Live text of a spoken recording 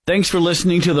Thanks for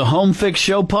listening to the Home Fix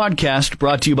Show podcast,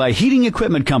 brought to you by Heating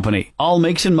Equipment Company. All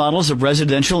makes and models of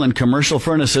residential and commercial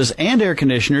furnaces and air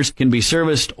conditioners can be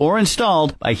serviced or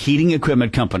installed by Heating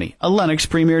Equipment Company, a Lennox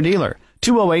Premier dealer.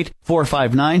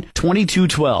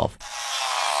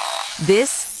 208-459-2212.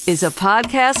 This is a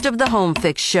podcast of the Home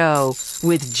Fix Show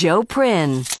with Joe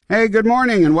Prin. Hey, good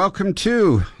morning and welcome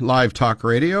to Live Talk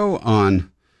Radio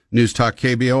on News Talk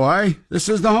KBOI. This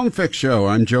is the Home Fix Show.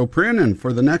 I'm Joe Prin, and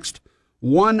for the next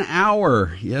 1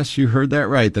 hour, yes, you heard that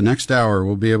right, the next hour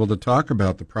we'll be able to talk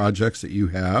about the projects that you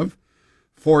have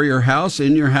for your house,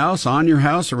 in your house, on your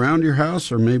house, around your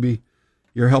house, or maybe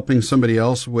you're helping somebody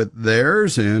else with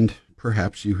theirs, and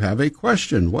perhaps you have a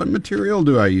question. What material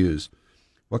do I use?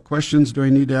 What questions do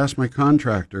I need to ask my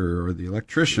contractor or the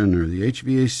electrician or the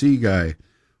HVAC guy?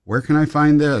 Where can I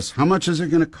find this? How much is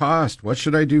it going to cost? What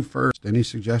should I do first? Any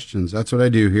suggestions? That's what I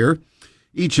do here.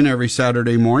 Each and every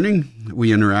Saturday morning,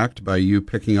 we interact by you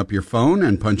picking up your phone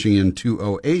and punching in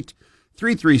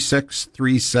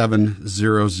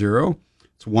 208-336-3700.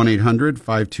 It's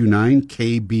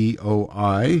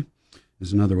 1-800-529-KBOI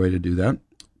is another way to do that.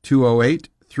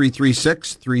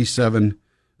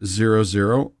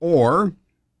 208-336-3700. Or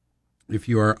if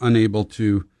you are unable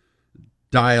to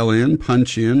dial in,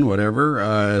 punch in,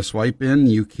 whatever, swipe in,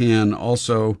 you can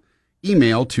also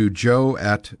email to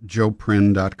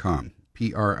joe@joeprin.com.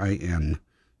 P-R-I-N,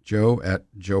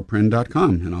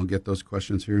 joe@joeprin.com, and I'll get those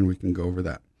questions here and we can go over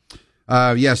that.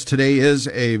 Yes, today is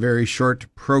a very short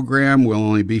program. We'll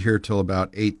only be here till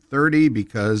about 8:30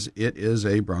 because it is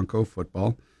a Bronco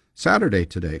football Saturday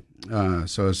today.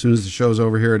 So as soon as the show's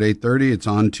over here at 8:30, it's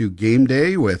on to game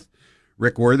day with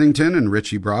Rick Worthington and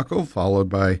Richie Bracco, followed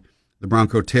by the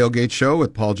Bronco Tailgate Show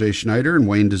with Paul J. Schneider and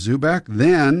Wayne DeZubak,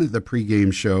 then the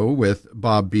pregame show with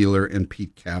Bob Beeler and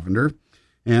Pete Cavender.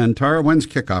 And Tara, when's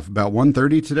kickoff? About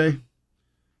 1:30 today?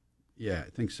 Yeah,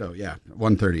 I think so. Yeah,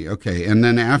 1:30. Okay. And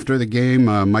then after the game,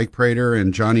 Mike Prater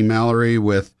and Johnny Mallory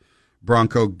with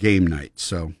Bronco Game Night.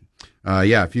 So,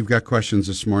 if you've got questions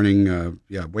this morning,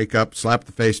 wake up, slap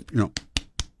the face,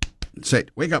 say,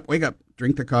 wake up,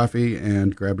 drink the coffee,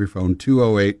 and grab your phone,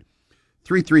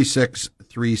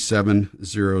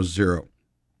 208-336-3700.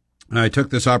 I took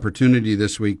this opportunity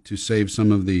this week to save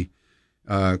some of the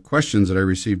questions that I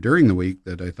received during the week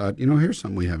that I thought, here's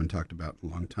something we haven't talked about in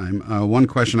a long time. One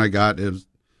question I got is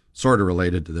sort of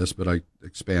related to this, but I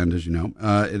expand, as you know.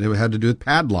 It had to do with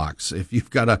padlocks. If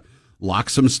you've got to lock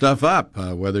some stuff up,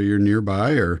 whether you're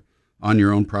nearby or on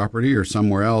your own property or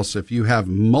somewhere else, if you have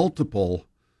multiple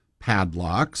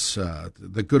padlocks,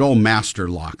 the good old master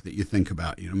lock that you think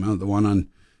about, the one on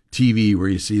TV where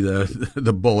you see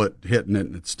the bullet hitting it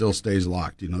and it still stays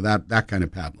locked, that kind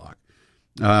of padlock.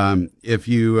 If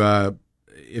you have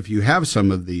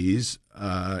some of these,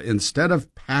 instead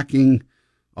of packing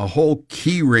a whole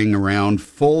key ring around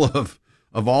full of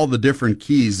all the different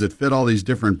keys that fit all these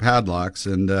different padlocks,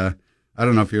 and I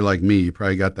don't know if you're like me, you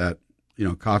probably got that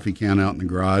coffee can out in the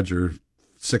garage, or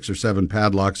 6 or 7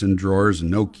 padlocks in drawers and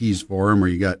no keys for them, or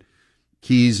you got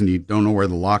keys and you don't know where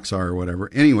the locks are or whatever.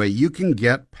 Anyway, you can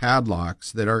get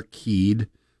padlocks that are keyed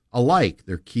alike.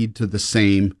 They're keyed to the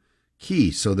same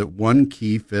key, so that one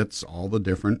key fits all the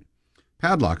different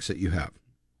padlocks that you have.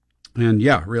 And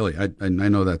yeah, really, I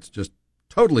know that's just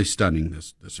totally stunning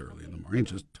this early in the morning.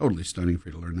 Just totally stunning for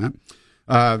you to learn that.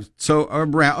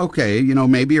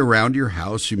 Maybe around your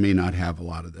house you may not have a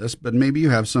lot of this, but maybe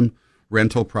you have some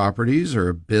rental properties or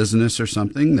a business or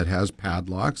something that has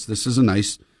padlocks. This is a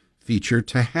nice feature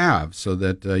to have so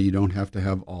that you don't have to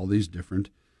have all these different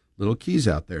little keys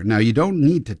out there. Now, you don't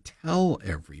need to tell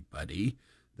everybody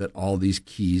that all these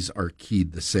keys are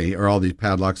keyed the same, or all these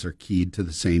padlocks are keyed to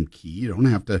the same key. You don't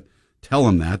have to tell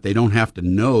them that. They don't have to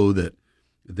know that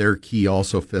their key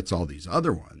also fits all these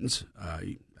other ones.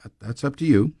 That's up to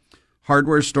you.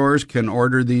 Hardware stores can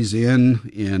order these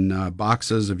in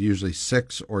boxes of usually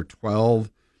 6 or 12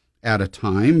 at a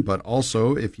time, but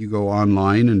also if you go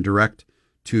online and direct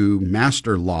to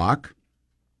Master Lock,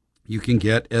 you can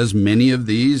get as many of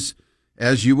these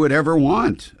as you would ever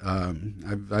want.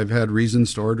 I've had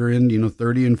reasons to order in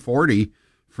 30 and 40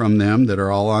 from them that are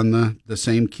all on the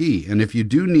same key. And if you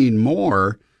do need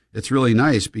more, it's really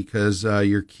nice because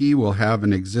your key will have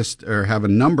have a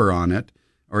number on it,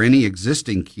 or any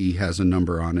existing key has a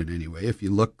number on it anyway. If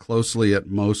you look closely at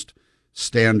most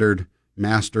standard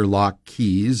Master Lock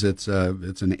keys, it's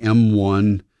an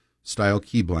M1 style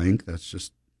key blank. That's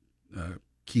just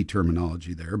key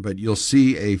terminology there, but you'll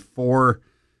see a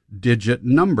 4-digit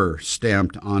number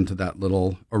stamped onto that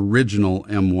little original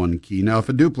M1 key. Now, if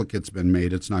a duplicate's been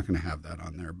made, it's not going to have that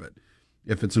on there, but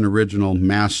if it's an original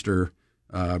master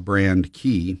brand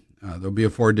key, There'll be a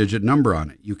 4-digit number on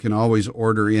it. You can always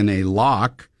order in a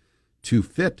lock to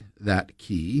fit that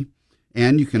key,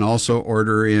 and you can also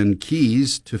order in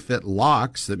keys to fit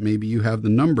locks that maybe you have the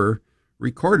number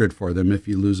recorded for them if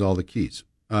you lose all the keys.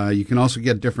 You can also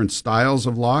get different styles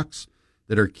of locks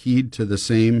that are keyed to the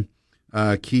same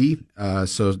key.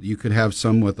 So you could have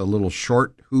some with a little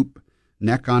short hoop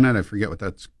neck on it. I forget what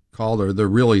that's called, or the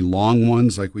really long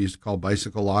ones like we used to call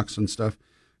bicycle locks and stuff.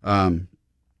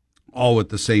 All with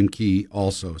the same key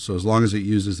also. So as long as it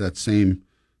uses that same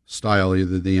style,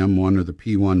 either the M1 or the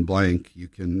P1 blank, you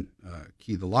can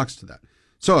key the locks to that.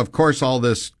 So, of course, all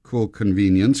this cool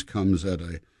convenience comes at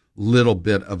a little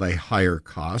bit of a higher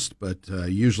cost, but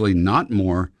usually not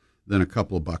more than a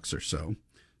couple of bucks or so.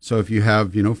 So if you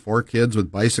have, 4 kids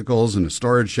with bicycles and a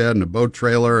storage shed and a boat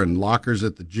trailer and lockers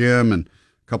at the gym and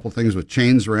a couple things with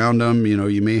chains around them,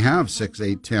 you may have 6,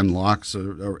 8, 10 locks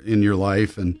in your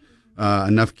life and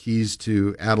enough keys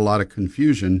to add a lot of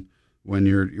confusion when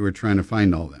you were trying to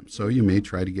find all of them. So you may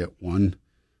try to get one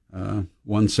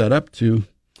set up to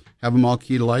have them all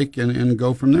keyed alike and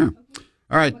go from there.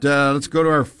 All right, let's go to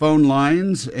our phone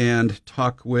lines and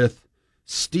talk with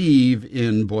Steve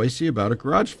in Boise about a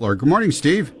garage floor. Good morning,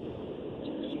 Steve.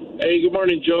 Hey, good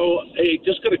morning, Joe. Hey,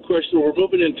 just got a question. We're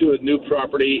moving into a new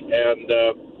property, and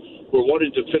we're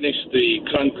wanting to finish the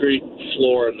concrete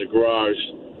floor in the garage.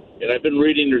 And I've been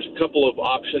reading there's a couple of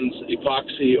options,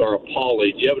 epoxy or a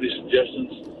poly. Do you have any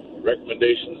suggestions,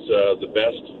 recommendations, the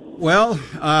best? Well,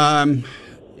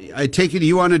 I take it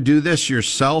you want to do this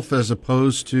yourself as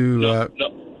opposed to... No.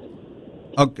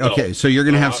 Okay, no. So you're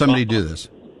going to have somebody do this?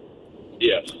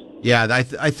 Yes. Yeah,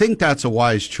 I think that's a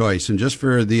wise choice. And just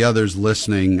for the others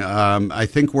listening, I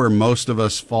think where most of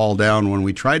us fall down when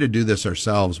we try to do this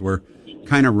ourselves, we're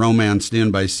kind of romanced in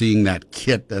by seeing that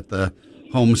kit at the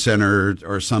home center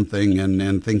or something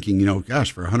and thinking,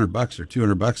 gosh, for $100 or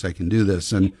 $200, I can do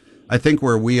this. And I think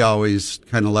where we always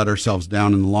kind of let ourselves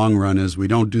down in the long run is we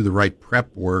don't do the right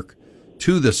prep work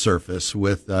to the surface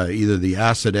with either the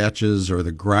acid etches or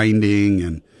the grinding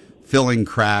and filling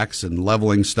cracks and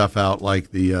leveling stuff out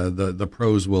like the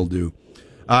pros will do.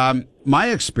 My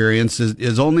experience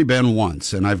is only been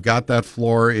once, and I've got that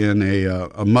floor in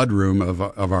a mud room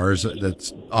of ours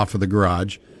that's off of the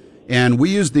garage, and we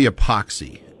used the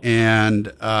epoxy, and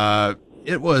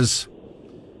it was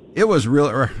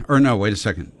real. Or no, wait a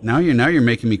second. Now you're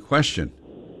making me question.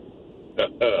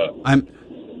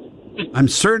 I'm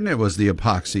certain it was the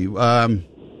epoxy.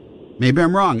 Maybe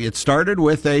I'm wrong. It started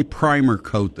with a primer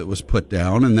coat that was put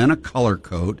down, and then a color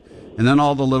coat, and then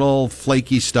all the little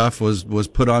flaky stuff was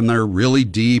put on there really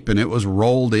deep, and it was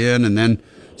rolled in and then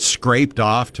scraped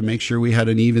off to make sure we had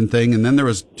an even thing. And then there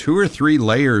was 2 or 3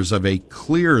 layers of a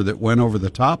clear that went over the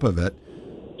top of it.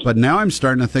 But now I'm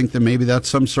starting to think that maybe that's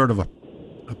some sort of a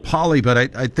poly,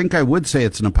 but I think I would say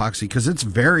it's an epoxy because it's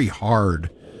very hard.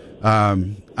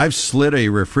 I've slid a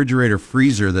refrigerator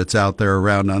freezer that's out there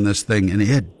around on this thing, and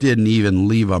it didn't even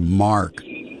leave a mark.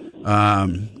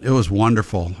 It was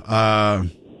wonderful.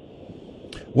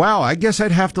 Wow, I guess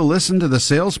I'd have to listen to the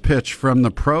sales pitch from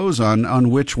the pros on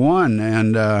which one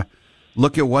and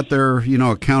look at what their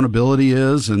accountability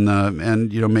is and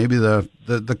maybe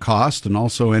the cost and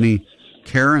also any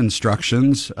care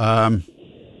instructions.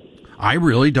 I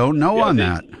really don't know on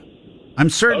that. I'm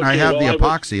certain I have the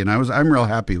epoxy, and I'm real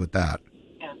happy with that.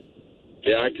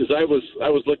 Yeah, because I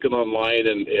was looking online,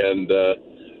 and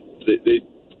the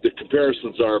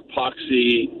comparisons are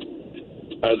epoxy.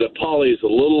 The poly is a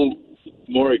little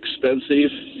more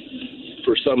expensive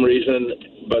for some reason,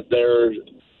 but they're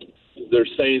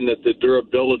saying that the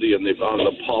durability on the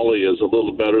poly is a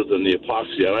little better than the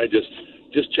epoxy. And I just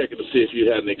checking to see if you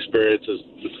had an experience.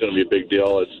 It's going to be a big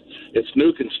deal. It's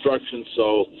new construction,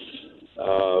 so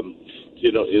they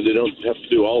don't have to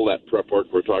do all that prep work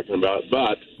we're talking about.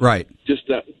 But right, just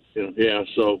that, yeah.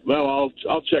 So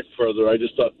I'll check further. I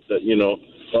just thought that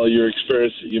all your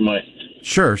experience that you might.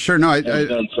 Sure. No, I've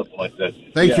done something like that.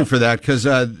 Thank you for that, because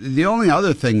the only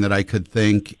other thing that I could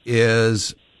think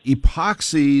is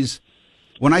epoxies.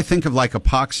 When I think of like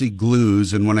epoxy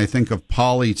glues, and when I think of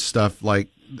poly stuff, like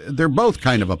they're both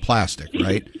kind of a plastic,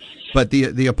 right? But the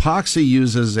epoxy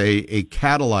uses a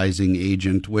catalyzing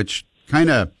agent, which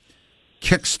kind of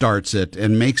kickstarts it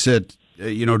and makes it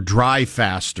dry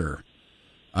faster.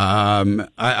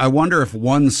 I wonder if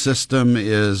one system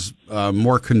is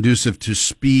more conducive to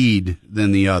speed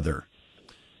than the other,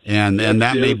 and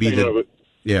that may be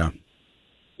yeah.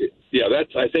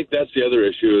 I think that's the other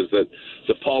issue, is that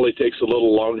the poly takes a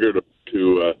little longer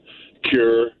to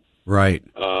cure. Right.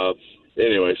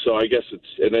 anyway, so I guess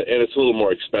it's a little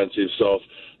more expensive. So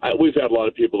we've had a lot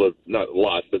of people not a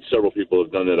lot, but several people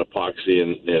have done it epoxy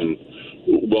and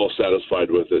well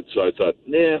satisfied with it. So I thought,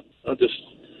 I'll just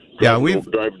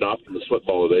we've driving off in the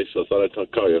football today. So I thought I'd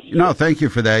call you. No, thank you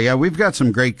for that. Yeah, we've got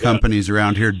some great companies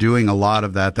around here doing a lot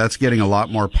of that. That's getting a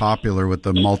lot more popular with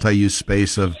the multi-use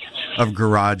space of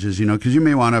garages, because you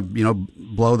may want to,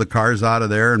 blow the cars out of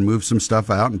there and move some stuff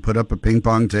out and put up a ping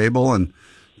pong table and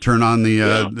turn on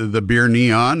the beer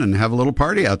neon and have a little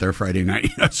party out there Friday night.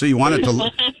 So you want it to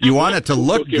look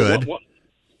good.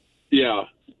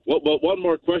 One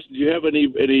more question. Do you have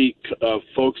any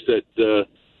folks that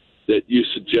you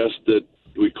suggest that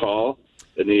we call?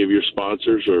 Any of your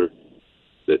sponsors or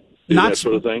that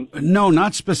sort of thing? No,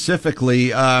 not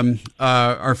specifically.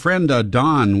 Our friend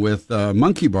Don with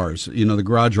Monkey Bars, the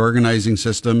garage organizing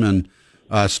system and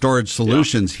storage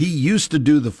solutions. He used to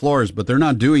do the floors, but they're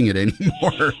not doing it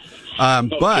anymore.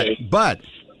 But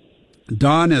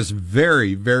Don is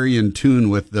very, very in tune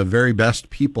with the very best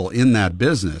people in that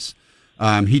business.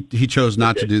 He chose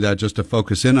not to do that, just to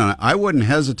focus in on it. I wouldn't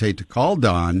hesitate to call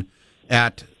Don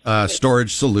at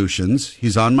Storage Solutions.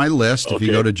 He's on my list. If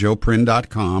you go to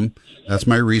joeprin.com, that's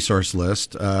my resource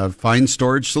list. Find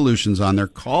Storage Solutions on there.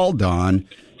 Call Don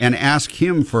and ask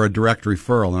him for a direct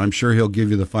referral, and I'm sure he'll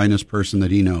give you the finest person that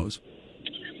he knows.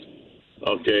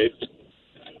 Okay.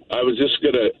 I was just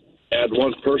going to add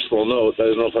one personal note. I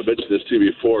don't know if I mentioned this to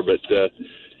you before, but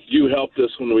you helped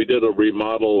us when we did a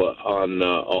remodel on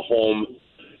a home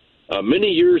many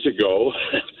years ago.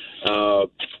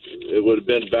 It would have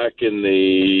been back in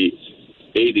the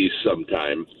 80s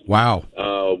sometime. Wow.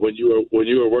 When you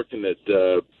were working at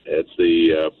the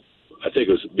I think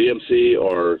it was BMC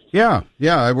or I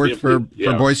worked BMC,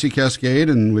 for Boise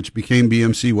Cascade, and which became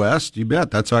BMC West. You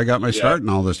bet. That's how I got my start in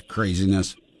all this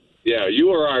craziness. Yeah, you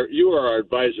were our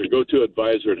advisor, go-to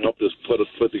advisor, and helped us put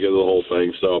together the whole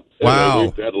thing. So wow,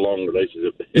 we've had a long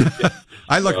relationship.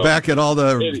 I look back at all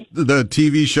the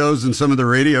TV shows and some of the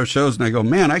radio shows, and I go,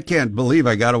 man, I can't believe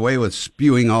I got away with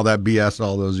spewing all that BS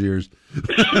all those years.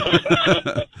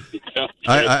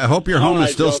 I hope your home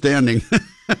is still standing.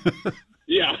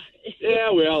 Yeah,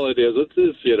 well, it is. It's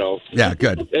Yeah,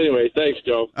 good. Anyway, thanks,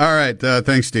 Joe. All right.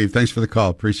 Thanks, Steve. Thanks for the call.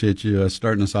 Appreciate you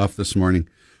starting us off this morning.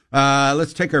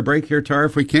 Let's take our break here, Tara,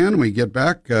 if we can. When we get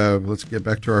back, let's get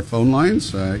back to our phone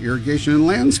lines. Irrigation and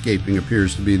landscaping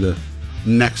appears to be the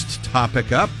next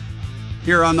topic up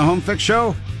here on the Home Fix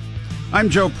Show. I'm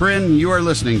Joe Prin. You are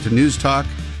listening to News Talk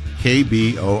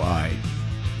KBOI.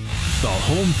 The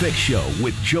Home Fix Show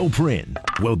with Joe Prin.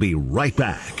 We'll be right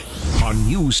back on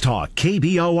News Talk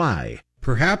KBOI.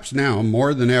 Perhaps now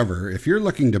more than ever, if you're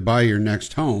looking to buy your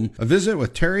next home, a visit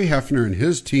with Terry Hefner and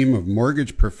his team of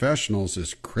mortgage professionals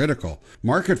is critical.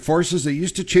 Market forces that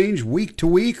used to change week to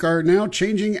week are now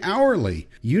changing hourly.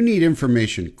 You need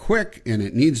information quick, and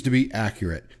it needs to be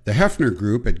accurate. The Hefner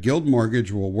Group at Guild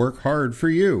Mortgage will work hard for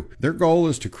you. Their goal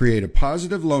is to create a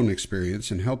positive loan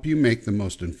experience and help you make the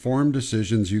most informed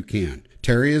decisions you can.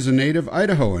 Terry is a native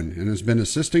Idahoan and has been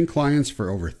assisting clients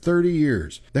for over 30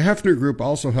 years. The Hefner Group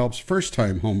also helps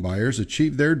first-time home buyers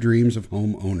achieve their dreams of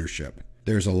home ownership.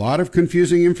 There's a lot of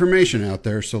confusing information out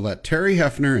there, so let Terry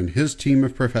Hefner and his team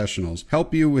of professionals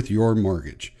help you with your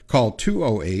mortgage. Call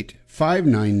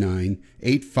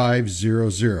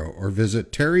 208-599-8500 or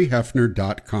visit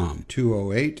terryhefner.com.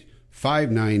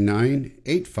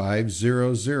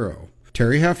 208-599-8500.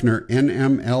 Terry Hefner,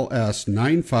 NMLS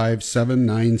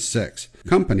 95796.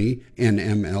 Company,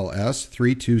 NMLS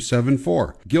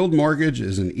 3274. Guild Mortgage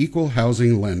is an equal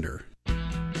housing lender.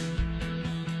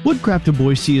 Woodcraft of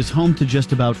Boise is home to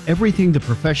just about everything the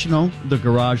professional, the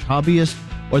garage hobbyist,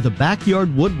 or the backyard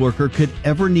woodworker could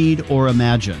ever need or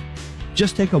imagine.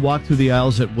 Just take a walk through the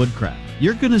aisles at Woodcraft.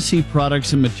 You're going to see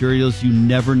products and materials you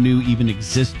never knew even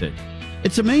existed.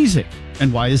 It's amazing.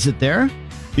 And why is it there?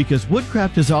 Because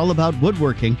Woodcraft is all about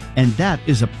woodworking, and that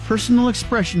is a personal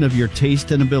expression of your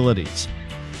taste and abilities.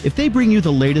 If they bring you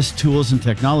the latest tools and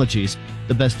technologies,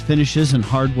 the best finishes and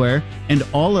hardware, and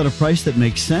all at a price that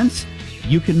makes sense,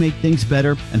 you can make things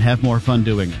better and have more fun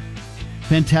doing it.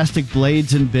 Fantastic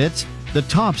blades and bits, the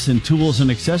tops and tools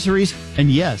and accessories, and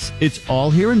yes, it's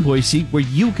all here in Boise where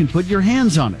you can put your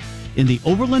hands on it in the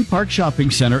Overland Park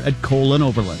Shopping Center at Cole and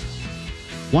Overland.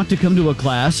 Want to come to a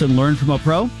class and learn from a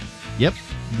pro? Yep,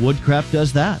 Woodcraft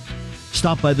does that.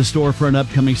 Stop by the store for an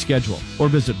upcoming schedule or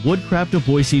visit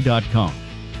woodcraftofboise.com.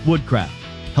 Woodcraft,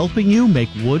 helping you make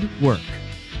wood work.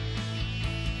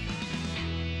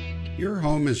 Your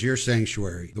home is your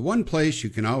sanctuary, the one place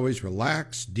you can always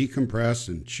relax, decompress,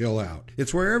 and chill out.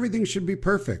 It's where everything should be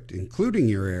perfect, including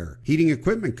your air. Heating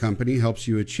Equipment Company helps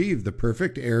you achieve the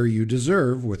perfect air you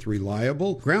deserve with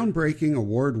reliable, groundbreaking,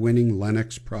 award-winning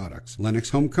Lennox products. Lennox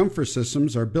home comfort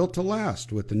systems are built to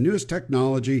last with the newest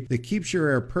technology that keeps your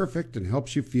air perfect and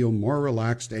helps you feel more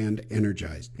relaxed and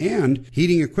energized. And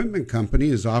Heating Equipment Company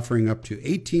is offering up to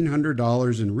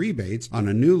 $1,800 in rebates on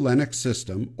a new Lennox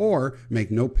system, or make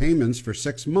no payments for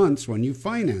 6 months when you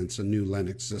finance a new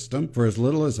Lennox system for as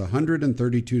little as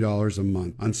 $132 a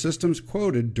month on systems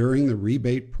quoted during the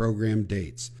rebate program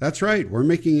dates. That's right, we're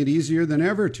making it easier than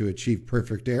ever to achieve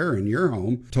perfect air in your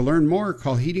home. To learn more,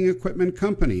 call Heating Equipment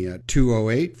Company at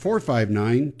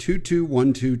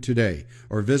 208-459-2212 today,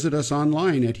 or visit us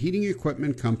online at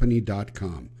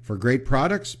heatingequipmentcompany.com. For great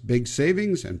products, big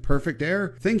savings, and perfect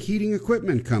air, think Heating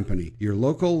Equipment Company, your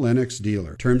local Lennox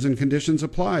dealer. Terms and conditions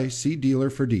apply. See dealer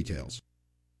for details.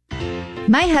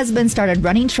 My husband started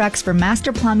running trucks for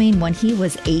Master Plumbing when he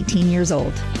was 18 years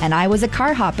old, and I was a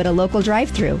car hop at a local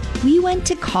drive-thru. We went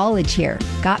to college here,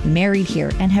 got married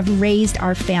here, and have raised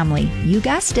our family, you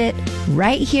guessed it,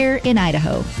 right here in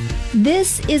Idaho.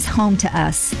 This is home to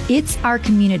us. It's our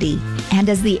community. And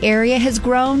as the area has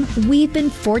grown, we've been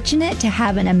fortunate to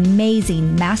have an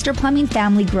amazing Master Plumbing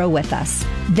family grow with us.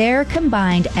 Their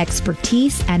combined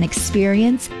expertise and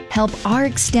experience help our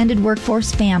extended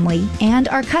workforce family and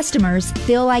our customers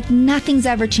feel like nothing's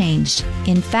ever changed.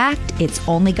 In fact, it's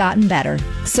only gotten better.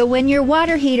 So when your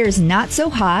water heater's not so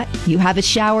hot, you have a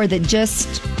shower that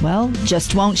just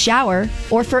won't shower,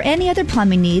 or for any other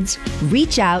plumbing needs,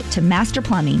 reach out to Master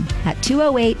Plumbing at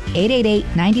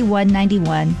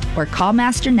 208-888-9191 or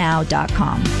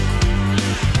callmasternow.com.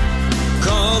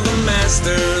 Call the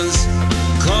Masters.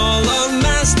 Call on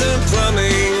Master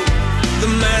Plumbing, the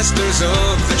masters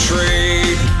of the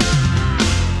trade.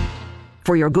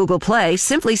 For your Google Play,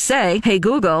 simply say, "Hey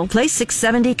Google, play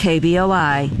 670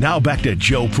 KBOI." Now back to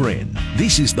Joe Prin.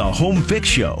 This is the Home Fix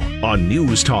Show on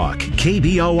News Talk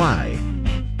KBOI.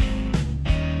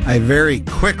 I very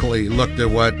quickly looked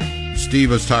at what Steve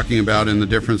was talking about in the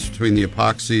difference between the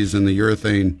epoxies and the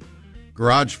urethane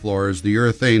garage floors. The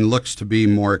urethane looks to be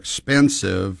more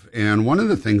expensive, and one of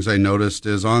the things I noticed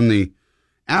is on the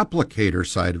applicator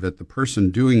side of it, the person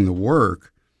doing the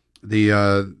work, the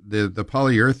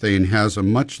polyurethane has a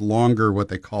much longer what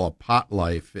they call a pot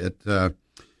life. It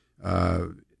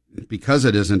because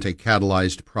it isn't a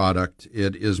catalyzed product,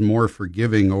 it is more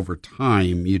forgiving over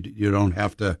time. You don't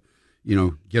have to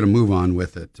get a move on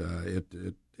with it.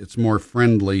 It's more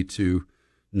friendly to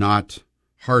not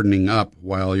hardening up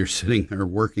while you're sitting there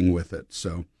working with it.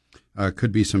 So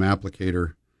could be some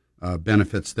applicator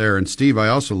benefits there. And Steve, I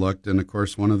also looked, and of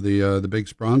course one of the big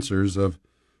sponsors of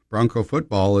Bronco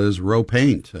football is Row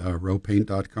Paint,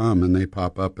 rowpaint.com, and they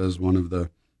pop up as one of the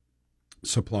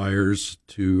suppliers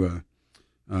to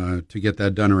get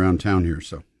that done around town here.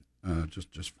 So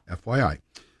just FYI.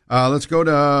 Let's go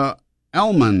to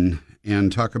Elman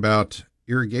and talk about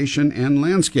irrigation and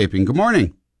landscaping. Good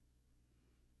morning.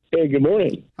 Hey, good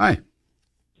morning. Hi.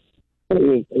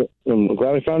 I'm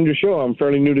glad I found your show. I'm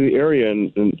fairly new to the area,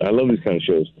 and I love these kind of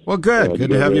shows. Well, good.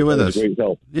 Good to have you with us. Great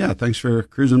help. Yeah, thanks for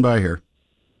cruising by here.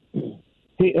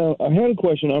 Hey, I had a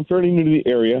question. I'm fairly new to the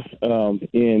area,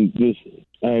 and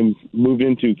I'm moved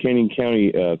into Canyon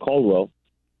County, Caldwell,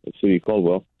 the city of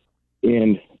Caldwell,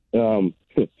 and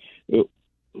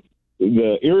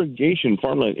the irrigation,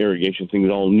 farmland irrigation thing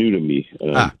is all new to me.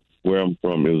 Where I'm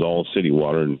from, it was all city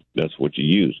water, and that's what you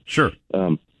use. Sure.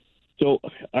 So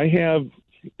I have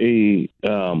the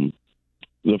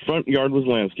front yard was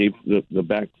landscaped. The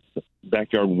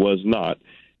backyard was not.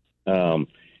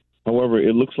 However,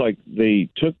 it looks like they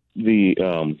took the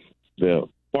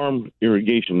farm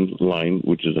irrigation line,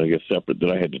 which is, I guess, separate,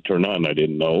 that I had to turn on. I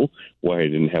didn't know why I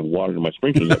didn't have water in my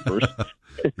sprinklers at first.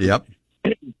 Yep.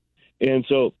 And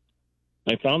so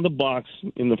I found the box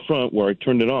in the front where I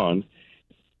turned it on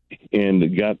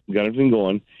and got everything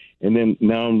going. And then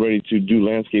now I'm ready to do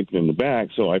landscaping in the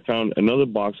back. So I found another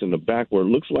box in the back where it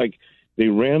looks like they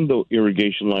ran the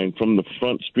irrigation line from the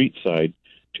front street side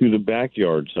to the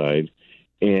backyard side,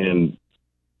 and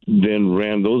then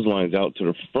ran those lines out to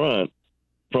the front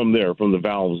from the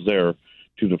valves there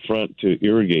to the front to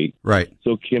irrigate. Right.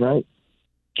 So can I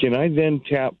then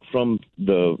tap from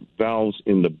the valves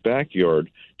in the backyard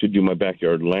to do my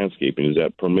backyard landscaping? Is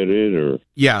that permitted, or?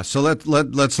 Yeah. So let's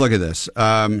look at this.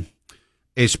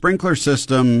 A sprinkler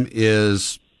system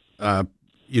is, a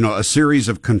series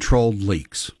of controlled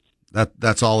leaks.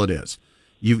 That's all it is.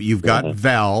 You've got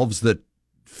valves that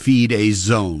feed a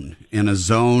zone, and a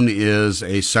zone is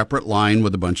a separate line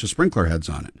with a bunch of sprinkler heads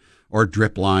on it. or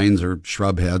drip lines or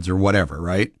shrub heads or whatever,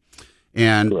 right?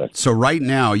 And Correct. so right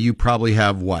now you probably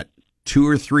have what, 2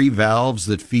 or 3 valves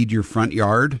that feed your front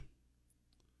yard?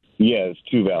 Yeah, it's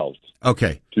 2 valves.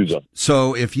 Okay. 2 valves.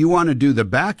 So if you want to do the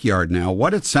backyard now,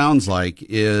 what it sounds like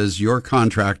is your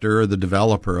contractor or the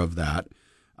developer of that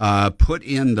put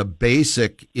in the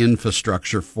basic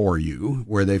infrastructure for you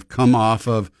where they've come off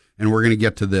of, and we're going to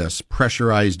get to this,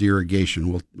 pressurized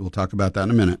irrigation. We'll talk about that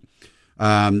in a minute.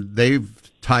 They've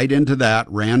tied into that,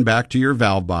 ran back to your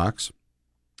valve box,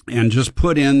 and just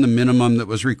put in the minimum that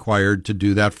was required to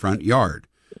do that front yard.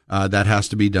 That has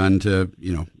to be done to,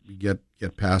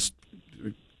 get past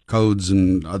codes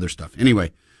and other stuff.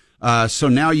 Anyway, so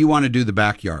now you want to do the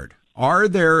backyard. Are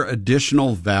there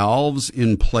additional valves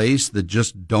in place that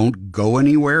just don't go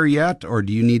anywhere yet, or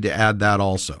do you need to add that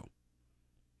also?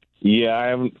 Yeah, I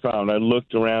haven't found. I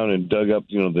looked around and dug up,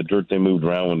 the dirt they moved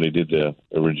around when they did the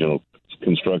original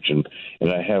construction,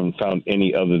 and I haven't found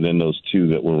any other than those 2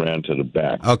 that were ran to the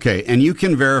back. Okay, and you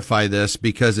can verify this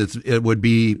because it would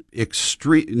be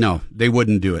extreme. No, they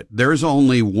wouldn't do it. There's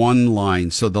only one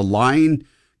line. So the line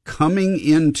coming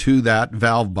into that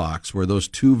valve box where those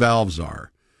 2 valves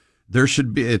are, there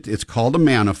should be, it's called a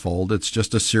manifold. It's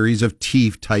just a series of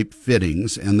T-type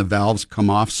fittings, and the valves come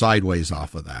off sideways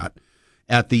off of that.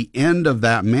 At the end of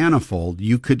that manifold,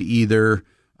 you could either,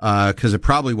 because it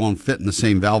probably won't fit in the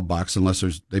same valve box unless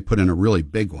they put in a really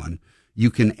big one, you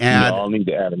can add. No, I'll need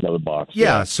to add another box.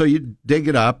 Yeah, so you dig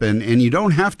it up, and you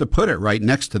don't have to put it right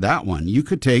next to that one. You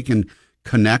could take and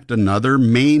connect another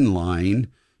main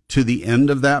line to the end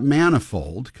of that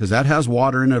manifold, because that has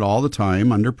water in it all the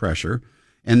time under pressure.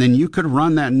 And then you could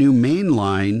run that new main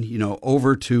line,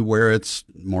 over to where it's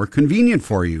more convenient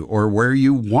for you or where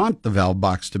you want the valve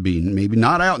box to be, maybe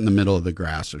not out in the middle of the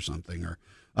grass or something or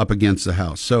up against the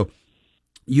house. So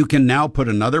you can now put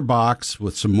another box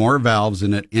with some more valves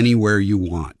in it anywhere you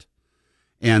want,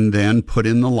 and then put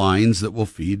in the lines that will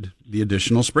feed the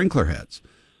additional sprinkler heads.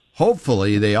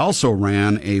 Hopefully, they also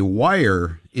ran a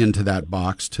wire into that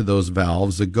box to those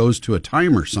valves that goes to a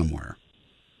timer somewhere.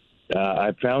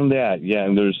 I found that, yeah,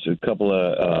 and there's a couple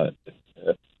of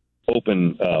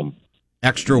open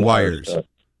extra wires.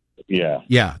 Yeah.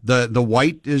 Yeah, the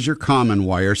white is your common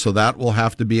wire, so that will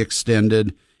have to be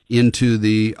extended into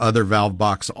the other valve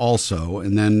box also.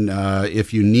 And then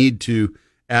if you need to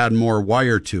add more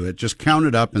wire to it, just count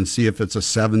it up and see if it's a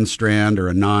 7-strand or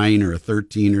a 9 or a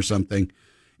 13 or something,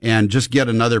 and just get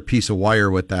another piece of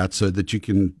wire with that so that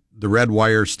the red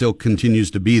wire still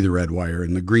continues to be the red wire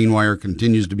and the green wire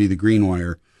continues to be the green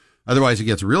wire. Otherwise, it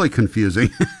gets really confusing,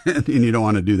 and you don't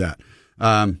want to do that.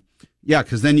 Yeah,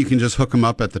 because then you can just hook them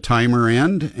up at the timer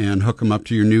end and hook them up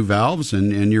to your new valves,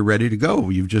 and you're ready to go.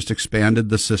 You've just expanded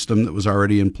the system that was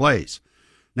already in place.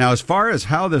 Now, as far as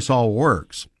how this all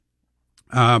works,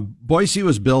 Boise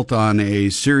was built on a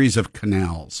series of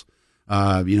canals,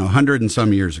 100 and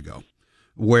some years ago,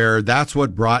 where that's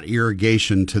what brought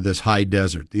irrigation to this high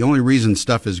desert. The only reason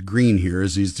stuff is green here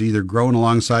is it's either grown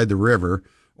alongside the river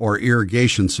or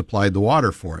irrigation supplied the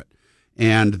water for it.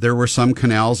 And there were some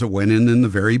canals that went in the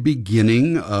very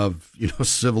beginning of,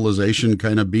 civilization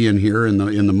kind of being here in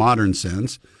the modern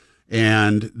sense.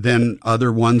 And then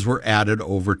other ones were added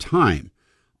over time.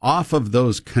 Off of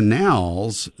those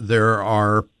canals, there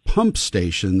are pump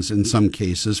stations in some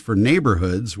cases for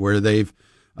neighborhoods where they've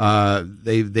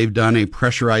done a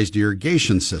pressurized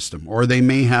irrigation system, or they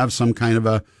may have some kind of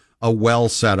a well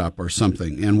set up or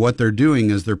something. And what they're doing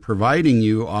is they're providing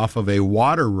you off of a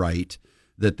water right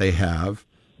that they have.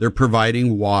 They're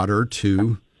providing water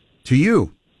to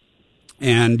you,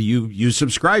 and you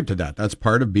subscribe to that. That's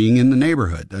part of being in the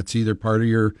neighborhood. That's either part of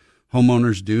your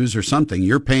homeowner's dues or something.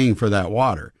 You're paying for that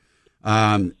water.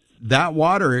 That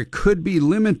water, it could be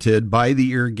limited by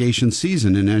the irrigation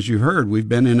season. And as you heard, we've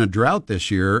been in a drought this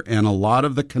year, and a lot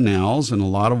of the canals and a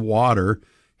lot of water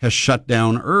has shut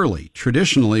down early.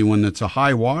 Traditionally, when it's a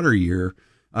high water year,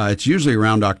 it's usually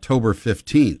around October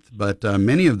 15th, but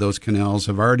many of those canals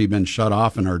have already been shut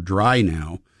off and are dry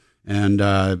now. And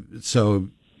so,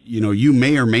 you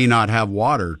may or may not have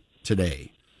water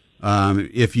today.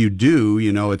 If you do,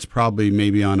 it's probably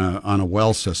maybe on a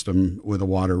well system with a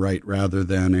water right rather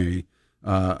than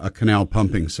a canal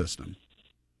pumping system.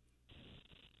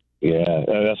 Yeah,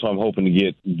 that's why I'm hoping to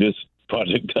get this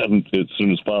project done as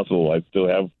soon as possible. I still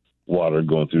have water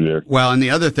going through there. Well, and the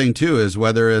other thing too is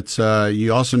whether it's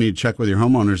you also need to check with your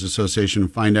homeowners association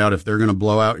and find out if they're going to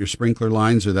blow out your sprinkler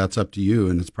lines, or that's up to you.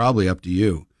 And it's probably up to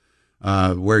you,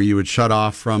 where you would shut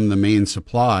off from the main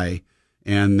supply,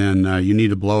 and then you need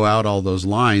to blow out all those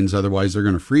lines. Otherwise, they're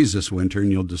going to freeze this winter,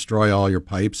 and you'll destroy all your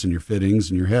pipes and your fittings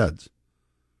and your heads.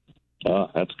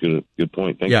 That's good. Good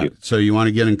point. Thank Yeah, you. so you want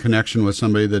to get in connection with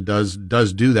somebody that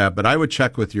does do that, but I would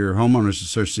check with your homeowners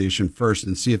association first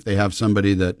and see if they have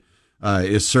somebody that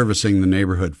is servicing the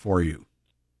neighborhood for you.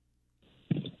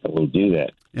 I will do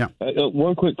that. Yeah.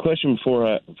 One quick question before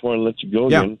I let you go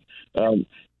Yeah. again.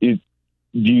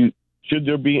 Should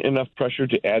there be enough pressure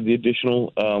to add the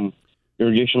additional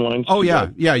irrigation lines? Oh, yeah.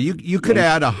 Yeah, you could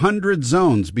add 100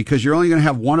 zones because you're only going to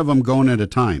have one of them going at a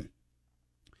time.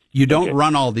 You don't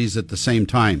run all these at the same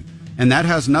time. And that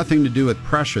has nothing to do with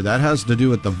pressure. That has to do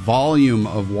with the volume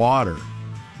of water.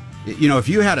 You know, if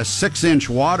you had a 6-inch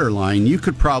water line, you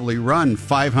could probably run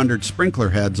 500 sprinkler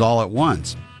heads all at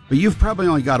once. But you've probably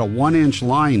only got a 1-inch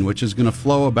line, which is going to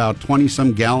flow about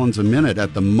 20-some gallons a minute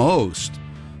at the most.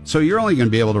 So you're only going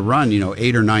to be able to run,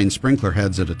 8 or 9 sprinkler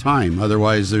heads at a time.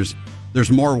 Otherwise, there's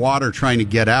more water trying to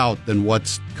get out than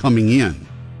what's coming in.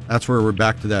 That's where we're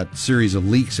back to that series of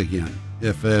leaks again.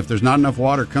 If there's not enough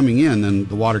water coming in, then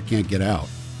the water can't get out.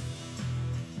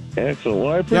 Excellent.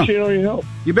 Well, I appreciate all your help.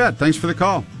 You bet. Thanks for the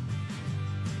call.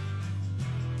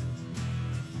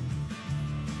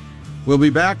 We'll be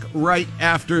back right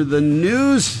after the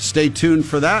news. Stay tuned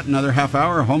for that. Another half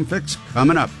hour Home Fix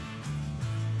coming up.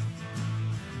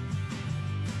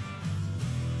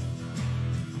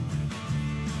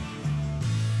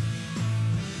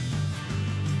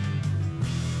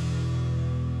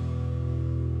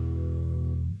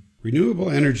 Renewable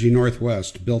Energy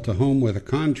Northwest built a home with a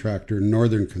contractor,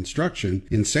 Northern Construction,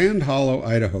 in Sand Hollow,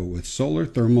 Idaho, with solar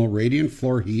thermal radiant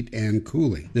floor heat and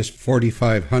cooling. This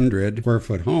 4,500 square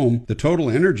foot home, the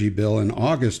total energy bill in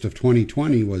August of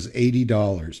 2020 was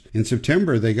 $80. In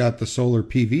September, they got the solar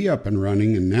PV up and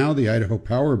running, and now the Idaho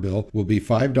power bill will be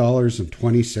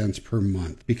 $5.20 per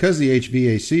month. Because the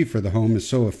HVAC for the home is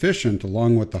so efficient,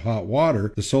 along with the hot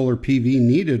water, the solar PV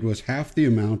needed was half the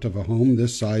amount of a home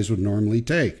this size would normally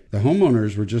take. The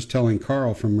homeowners were just telling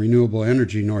Carl from Renewable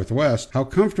Energy Northwest how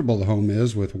comfortable the home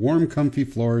is with warm, comfy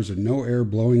floors and no air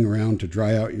blowing around to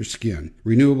dry out your skin.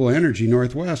 Renewable Energy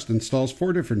Northwest installs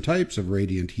 4 different types of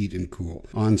radiant heat and cool: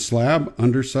 on slab,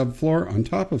 under subfloor, on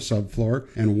top of subfloor,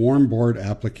 and warm board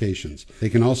applications. They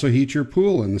can also heat your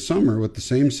pool in the summer with the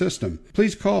same system.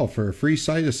 Please call for a free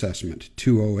site assessment,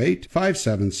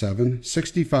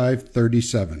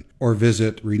 208-577-6537, or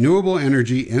visit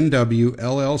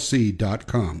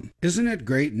renewableenergynwllc.com. Isn't it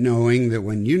great knowing that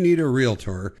when you need a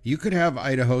realtor, you could have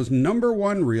Idaho's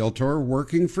 #1 realtor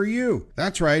working for you?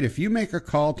 That's right, if you make a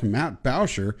call to Matt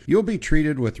Bauscher, you'll be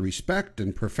treated with respect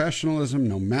and professionalism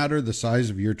no matter the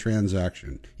size of your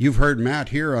transaction. You've heard Matt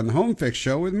here on the Home Fix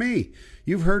Show with me.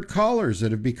 You've heard callers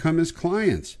that have become his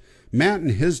clients. Matt and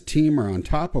his team are on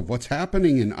top of what's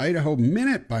happening in Idaho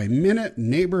minute by minute,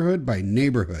 neighborhood by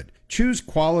neighborhood. Choose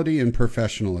quality and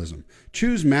professionalism.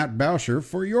 Choose Matt Bauscher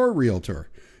for your realtor.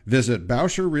 Visit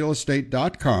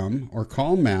BauscherRealEstate.com or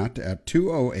call Matt at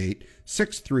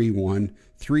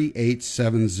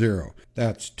 208-631-3870.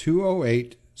 That's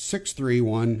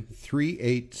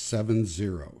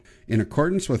 208-631-3870. In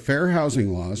accordance with fair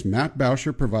housing laws, Matt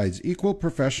Bauscher provides equal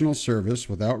professional service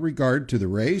without regard to the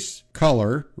race,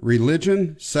 color,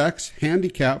 religion, sex,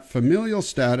 handicap, familial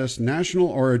status, national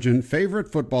origin, favorite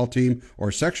football team,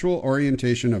 or sexual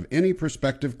orientation of any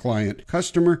prospective client,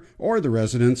 customer, or the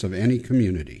residents of any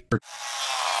community.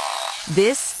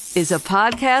 This is a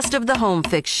podcast of the Home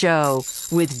Fix Show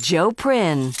with Joe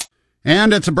Prin.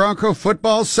 And it's a Bronco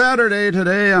football Saturday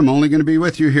today. I'm only going to be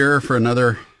with you here for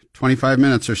another 25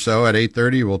 minutes or so. At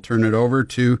 8:30, we'll turn it over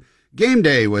to Game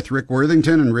Day with Rick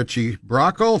Worthington and Richie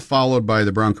Brockle, followed by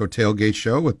the Bronco Tailgate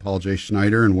Show with Paul J.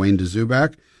 Schneider and Wayne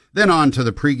DeZubak. Then on to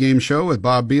the pregame show with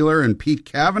Bob Beeler and Pete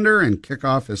Cavender, and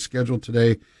kickoff is scheduled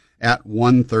today at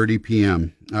 1:30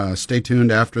 p.m. Stay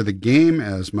tuned after the game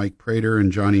as Mike Prater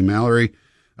and Johnny Mallory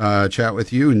chat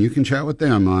with you, and you can chat with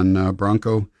them on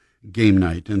Bronco Game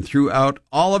Night. And throughout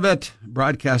all of it,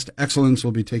 broadcast excellence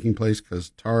will be taking place because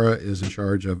Tara is in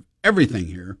charge of everything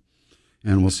here,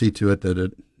 and we'll see to it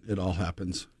that it all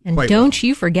happens. And don't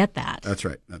you forget that. That's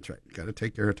right. Got to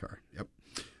take care of Tara. Yep.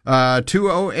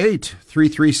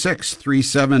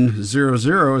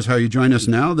 208-336-3700 is how you join us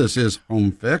now. This is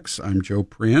Home Fix. I'm Joe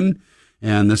Prin,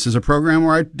 and this is a program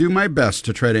where I do my best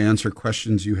to try to answer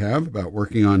questions you have about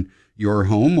working on your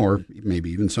home or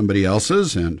maybe even somebody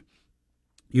else's, and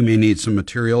you may need some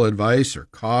material advice or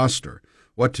cost or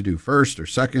what to do first or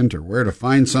second or where to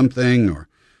find something or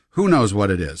who knows what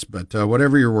it is. But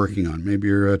whatever you're working on, maybe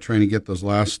you're trying to get those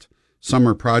last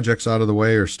summer projects out of the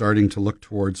way or starting to look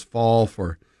towards fall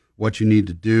for what you need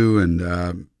to do,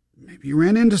 and maybe you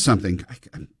ran into something.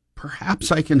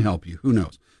 Perhaps I can help you. Who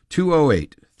knows?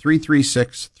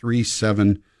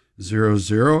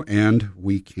 208-336-3700, and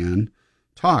we can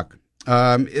talk.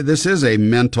 This is a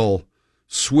mental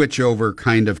switchover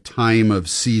kind of time of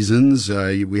seasons.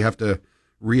 We have to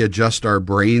readjust our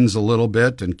brains a little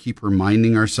bit and keep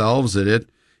reminding ourselves that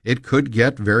it could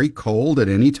get very cold at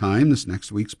any time. This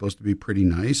next week's supposed to be pretty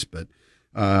nice, but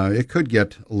it could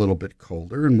get a little bit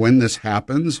colder. And when this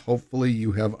happens, hopefully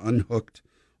you have unhooked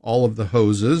all of the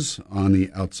hoses on the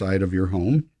outside of your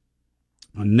home.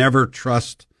 Never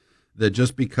trust that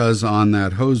just because on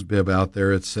that hose bib out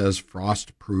there it says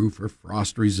frost proof or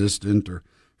frost resistant or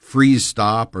freeze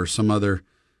stop or some other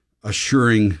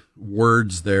assuring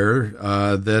words there,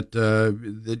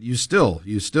 that you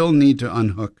still need to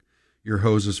unhook your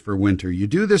hoses for winter. You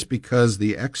do this because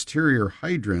the exterior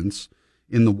hydrants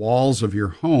in the walls of your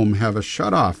home have a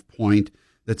shutoff point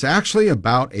that's actually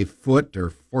about a foot or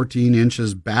 14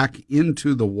 inches back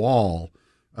into the wall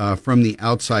from the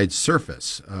outside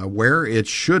surface, where it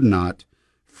should not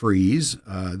freeze.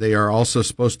 They are also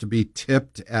supposed to be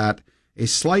tipped at a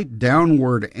slight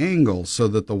downward angle so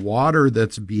that the water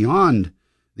that's beyond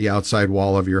the outside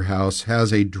wall of your house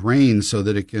has a drain so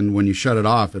that it can, when you shut it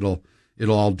off, it'll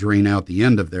all drain out the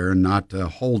end of there and not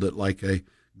hold it like a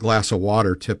glass of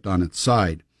water tipped on its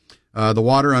side. The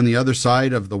water on the other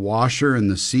side of the washer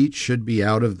and the seat should be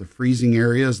out of the freezing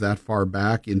areas that far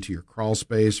back into your crawl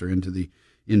space or into the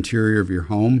interior of your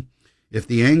home. If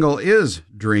the angle is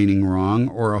draining wrong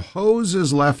or a hose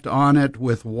is left on it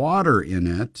with water in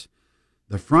it,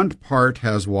 the front part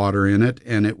has water in it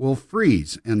and it will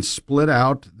freeze and split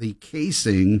out the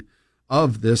casing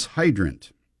of this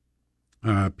hydrant.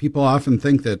 People often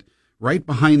think that right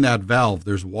behind that valve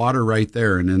there's water right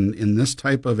there, and in this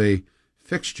type of a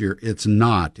fixture it's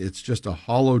not. It's just a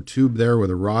hollow tube there with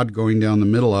a rod going down the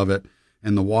middle of it,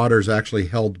 and the water's actually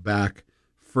held back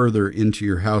further into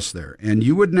your house there. And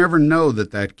you would never know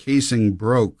that casing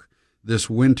broke this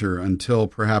winter until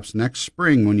perhaps next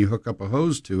spring when you hook up a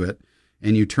hose to it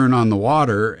and you turn on the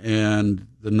water and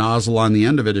the nozzle on the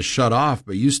end of it is shut off,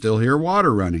 but you still hear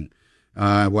water running.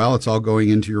 Well, it's all going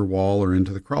into your wall or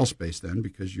into the crawl space then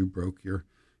because you broke your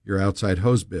outside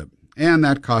hose bib. And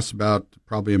that costs about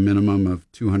probably a minimum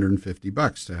of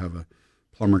 $250 to have a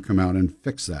plumber come out and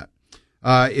fix that.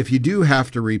 If you do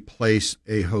have to replace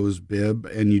a hose bib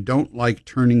and you don't like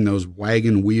turning those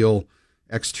wagon wheel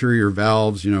exterior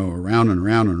valves, around and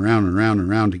around and around and around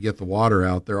and around to get the water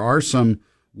out, there are some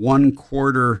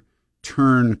 1/4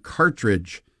 turn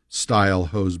cartridge style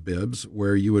hose bibs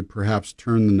where you would perhaps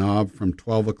turn the knob from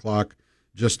 12 o'clock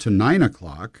just to 9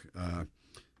 o'clock.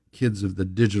 Kids of the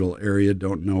digital area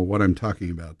don't know what I'm talking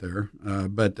about there.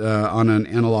 But on an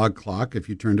analog clock, if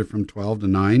you turned it from 12 to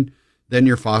 9, then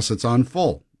your faucet's on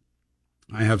full.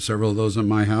 I have several of those in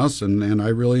my house, and I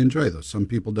really enjoy those. Some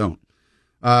people don't.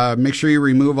 Make sure you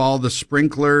remove all the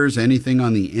sprinklers, anything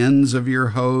on the ends of your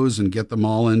hose, and get them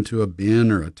all into a bin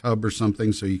or a tub or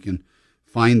something so you can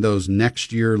find those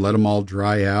next year, let them all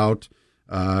dry out.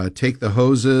 Take the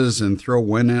hoses and throw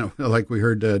one end, like we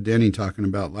heard Denny talking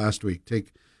about last week.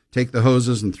 Take the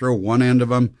hoses and throw one end of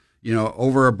them,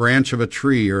 over a branch of a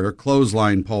tree or a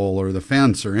clothesline pole or the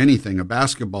fence or anything, a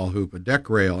basketball hoop, a deck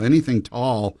rail, anything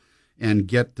tall, and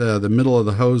get the middle of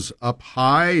the hose up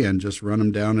high and just run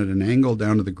them down at an angle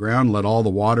down to the ground. Let all the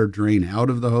water drain out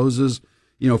of the hoses,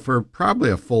 for probably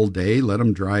a full day. Let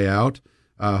them dry out.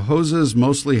 Hoses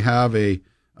mostly have a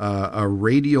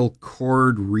radial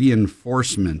cord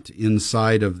reinforcement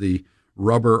inside of the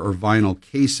rubber or vinyl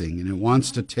casing, and it wants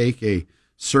to take a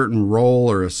certain roll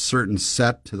or a certain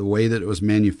set to the way that it was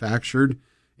manufactured,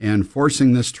 and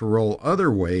forcing this to roll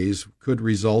other ways could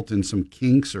result in some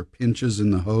kinks or pinches in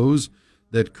the hose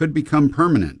that could become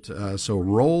permanent. So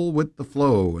roll with the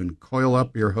flow and coil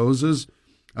up your hoses.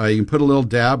 You can put a little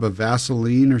dab of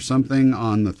Vaseline or something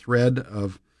on the thread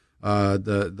of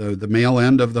the male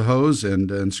end of the hose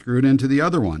and screw it into the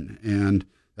other one, and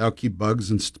that'll keep bugs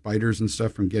and spiders and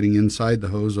stuff from getting inside the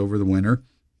hose over the winter.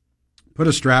 Put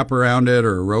a strap around it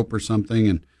or a rope or something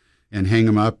and hang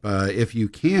them up. If you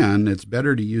can, it's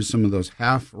better to use some of those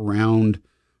half-round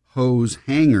hose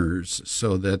hangers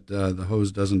so that the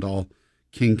hose doesn't all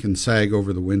kink and sag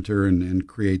over the winter and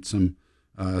create some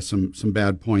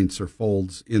bad points or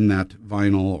folds in that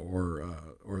vinyl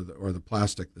or the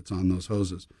plastic that's on those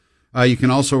hoses. You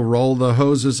can also roll the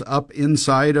hoses up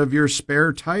inside of your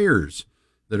spare tires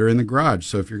that are in the garage.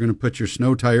 So if you're going to put your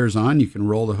snow tires on, you can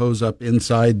roll the hose up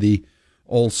inside the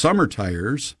old summer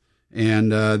tires,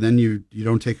 and then you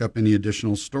don't take up any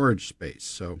additional storage space.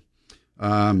 So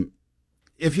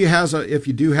if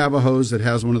you do have a hose that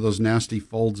has one of those nasty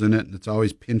folds in it and it's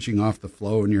always pinching off the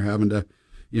flow and you're having to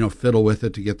fiddle with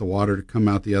it to get the water to come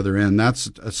out the other end,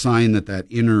 that's a sign that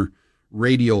inner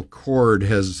radial cord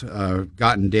has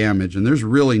gotten damaged, and there's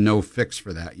really no fix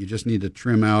for that. You just need to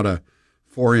trim out a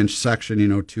 4-inch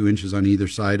section, 2 inches on either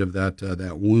side of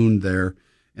that wound there,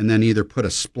 and then either put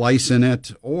a splice in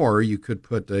it, or you could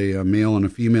put a male and a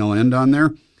female end on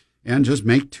there and just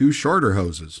make 2 shorter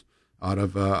hoses out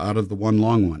of the one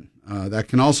long one. That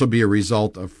can also be a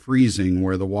result of freezing,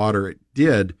 where the water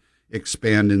did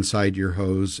expand inside your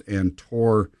hose and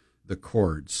tore the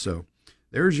cords. So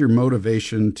there's your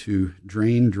motivation to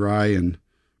drain, dry, and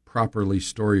properly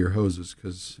store your hoses,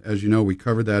 because as you know, we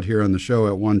covered that here on the show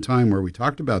at one time, where we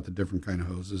talked about the different kind of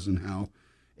hoses and how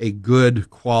a good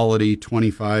quality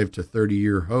 25 to 30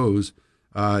 year hose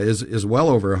is well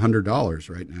over $100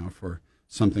 right now for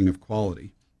something of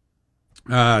quality.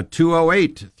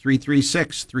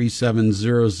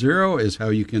 208-336-3700 is how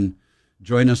you can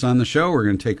join us on the show. We're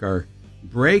going to take our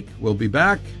break. We'll be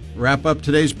back, wrap up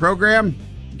today's program,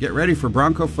 get ready for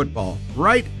Bronco football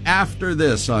right after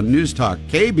this on News Talk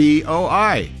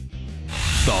KBOI.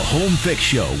 The Home Fix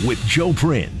Show with Joe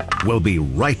Prin. We'll be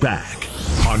right back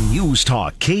on News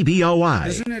Talk KBOI.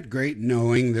 Isn't it great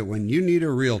knowing that when you need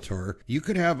a realtor, you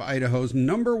could have Idaho's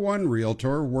 #1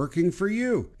 realtor working for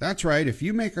you? That's right. If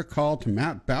you make a call to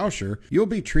Matt Bauscher, you'll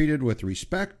be treated with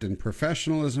respect and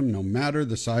professionalism no matter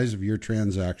the size of your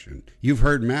transaction. You've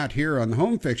heard Matt here on the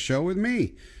Home Fix Show with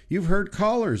me. You've heard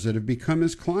callers that have become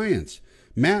his clients.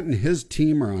 Matt and his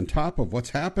team are on top of what's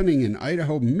happening in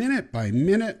Idaho minute by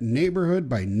minute, neighborhood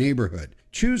by neighborhood.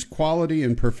 Choose quality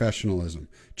and professionalism.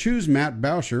 Choose Matt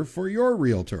Bauscher for your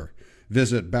realtor.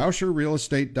 Visit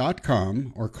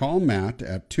BauscherRealEstate.com or call Matt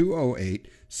at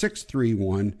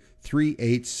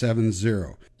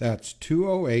 208-631-3870. That's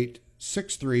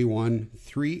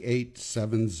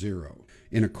 208-631-3870.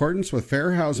 In accordance with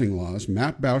fair housing laws,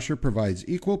 Matt Bauscher provides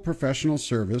equal professional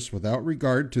service without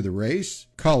regard to the race,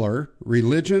 color,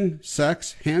 religion,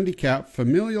 sex, handicap,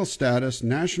 familial status,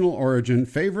 national origin,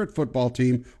 favorite football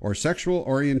team, or sexual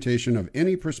orientation of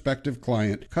any prospective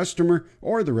client, customer,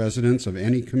 or the residents of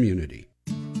any community.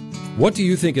 What do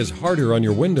you think is harder on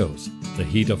your windows? The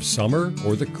heat of summer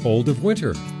or the cold of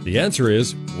winter? The answer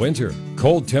is winter.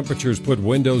 Cold temperatures put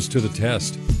windows to the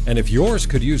test. And if yours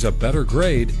could use a better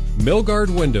grade,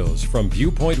 Milgard windows from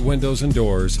Viewpoint Windows and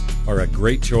Doors are a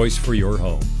great choice for your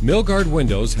home. Milgard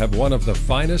windows have one of the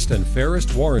finest and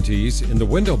fairest warranties in the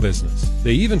window business.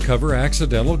 They even cover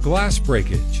accidental glass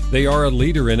breakage. They are a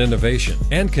leader in innovation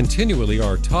and continually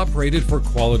are top rated for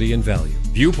quality and value.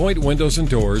 Viewpoint Windows and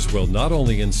Doors will not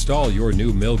only install your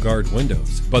new Milgard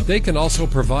windows, but they can also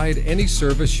provide any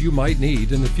service you might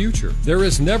need in the future. There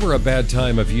is never a bad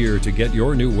time of year to get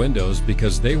your new windows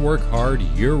because they work hard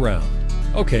year-round.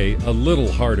 Okay, a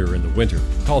little harder in the winter.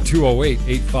 Call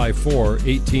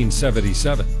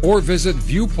 208-854-1877 or visit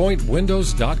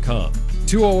viewpointwindows.com.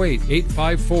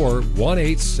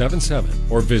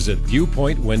 208-854-1877 or visit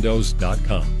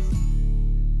viewpointwindows.com.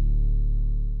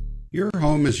 Your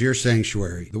home is your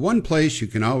sanctuary, the one place you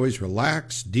can always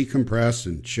relax, decompress,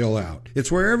 and chill out.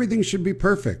 It's where everything should be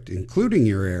perfect, including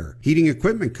your air. Heating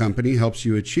Equipment Company helps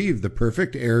you achieve the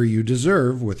perfect air you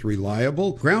deserve with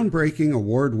reliable, groundbreaking,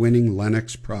 award-winning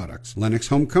Lennox products. Lennox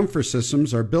home comfort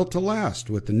systems are built to last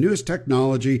with the newest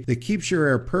technology that keeps your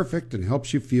air perfect and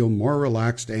helps you feel more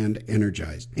relaxed and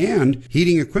energized. And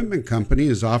Heating Equipment Company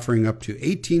is offering up to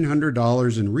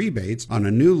 $1,800 in rebates on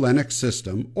a new Lennox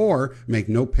system, or make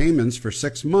no payment for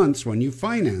 6 months when you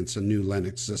finance a new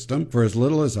Lennox system for as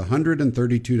little as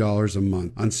 $132 a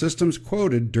month on systems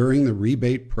quoted during the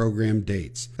rebate program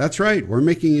dates. That's right, we're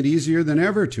making it easier than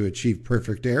ever to achieve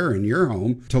perfect air in your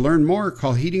home. To learn more,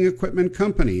 call Heating Equipment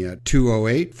Company at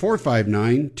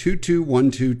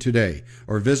 208-459-2212 today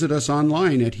or visit us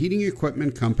online at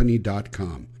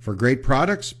heatingequipmentcompany.com. For great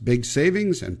products, big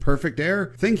savings, and perfect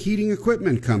air, think Heating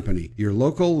Equipment Company, your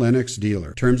local Lennox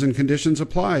dealer. Terms and conditions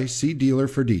apply. See dealer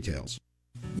for details.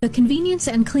 The convenience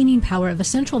and cleaning power of a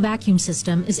central vacuum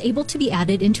system is able to be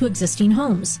added into existing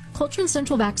homes. Coltrane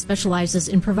Central Vac specializes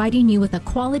in providing you with a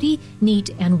quality, neat,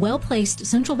 and well-placed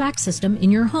central vac system in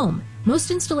your home.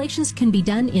 Most installations can be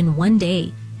done in one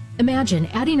day. Imagine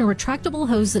adding a retractable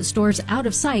hose that stores out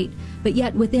of sight, but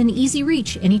yet within easy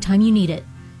reach anytime you need it.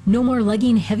 No more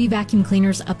lugging heavy vacuum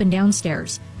cleaners up and down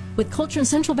stairs. With Coltrane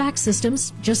Central Vac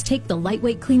systems, just take the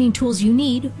lightweight cleaning tools you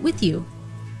need with you.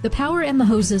 The power and the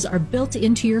hoses are built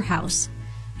into your house.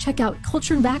 Check out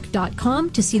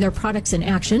ColtraneVac.com to see their products in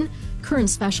action,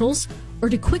 current specials, or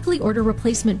to quickly order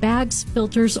replacement bags,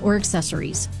 filters, or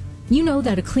accessories. You know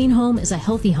that a clean home is a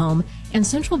healthy home, and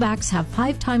Central Vacs have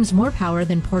 5 times more power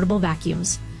than portable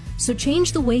vacuums. So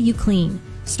change the way you clean.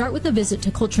 Start with a visit to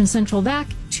Coltrane Central Vac,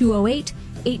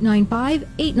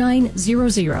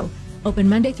 208-895-8900. Open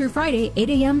Monday through Friday, 8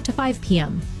 a.m. to 5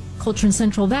 p.m. Coltrane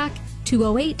Central Vac,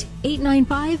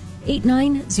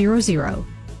 208-895-8900.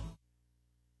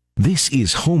 This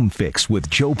is Home Fix with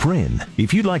Joe Prin.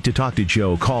 If you'd like to talk to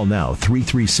Joe, call now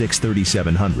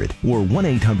 336-3700 or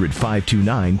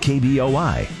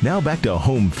 1-800-529-KBOI. Now back to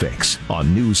Home Fix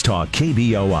on News Talk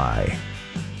KBOI.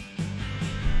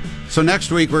 So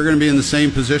next week we're going to be in the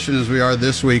same position as we are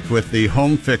this week with the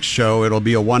Home Fix Show. It'll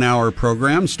be a 1-hour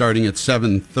program starting at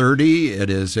 7:30. It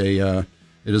is a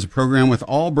program with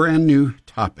all brand new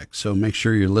topics. So make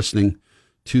sure you're listening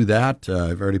to that.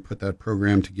 I've already put that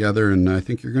program together, and I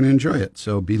think you're going to enjoy it.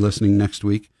 So be listening next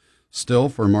week still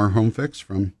for more Home Fix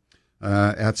from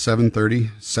at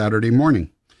 7:30 Saturday morning.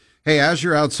 Hey, as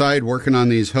you're outside working on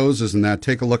these hoses and that,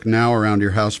 take a look now around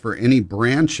your house for any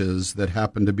branches that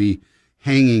happen to be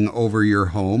hanging over your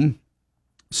home.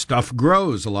 Stuff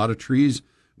grows. A lot of trees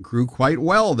grew quite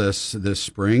well this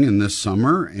spring and this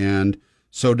summer, and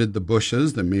so did the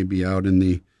bushes that may be out in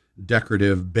the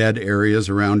decorative bed areas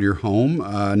around your home.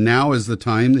 Now is the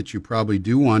time that you probably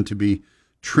do want to be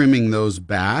trimming those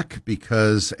back,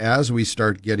 because as we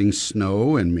start getting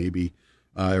snow and maybe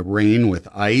rain with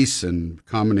ice and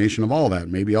combination of all that,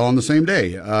 maybe all on the same day,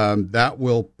 that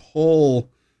will pull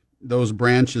those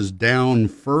branches down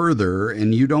further,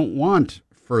 and you don't want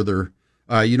frozen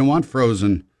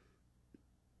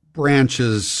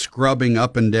branches scrubbing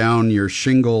up and down your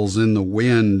shingles in the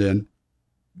wind and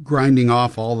grinding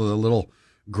off all of the little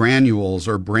granules,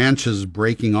 or branches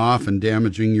breaking off and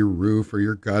damaging your roof or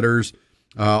your gutters.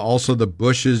 Also the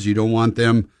bushes, you don't want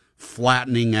them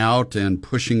flattening out and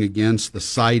pushing against the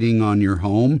siding on your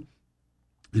home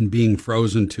and being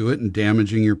frozen to it and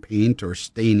damaging your paint or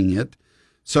staining it.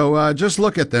 So just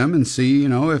look at them and see,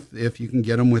 if you can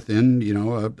get them within,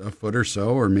 a foot or so,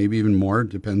 or maybe even more. It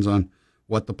depends on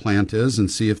what the plant is, and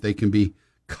see if they can be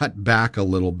cut back a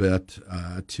little bit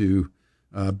to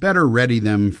better ready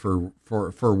them for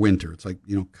winter. It's like,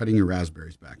 cutting your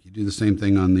raspberries back. You do the same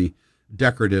thing on the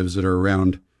decoratives that are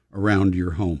around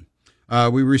your home.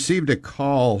 We received a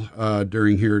call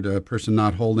during here to a person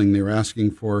not holding. They were asking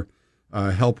for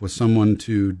help with someone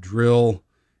to drill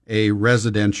a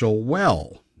residential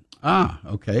well.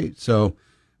 Okay. So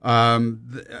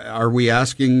are we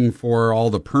asking for all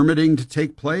the permitting to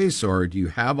take place, or do you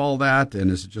have all that,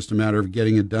 and is it just a matter of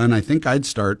getting it done? I think I'd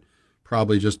start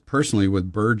probably just personally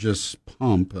with Burgess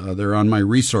Pump. They're on my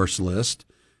resource list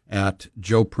at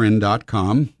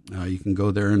joeprin.com. You can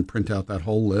go there and print out that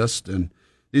whole list. And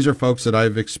these are folks that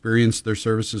I've experienced their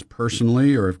services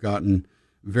personally, or have gotten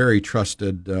very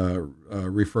trusted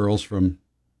referrals from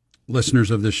listeners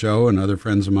of the show and other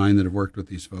friends of mine that have worked with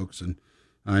these folks. And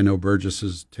I know Burgess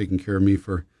has taken care of me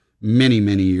for many,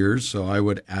 many years, so I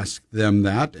would ask them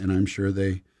that, and I'm sure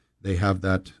they have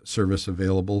that service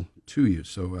available to you.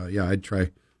 So, I'd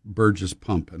try Burgess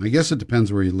Pump. And I guess it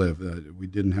depends where you live. We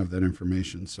didn't have that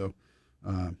information. So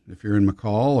if you're in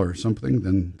McCall or something,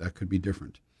 then that could be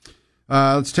different.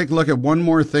 Let's take a look at one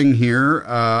more thing here.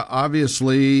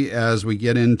 Obviously, as we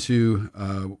get into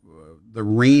the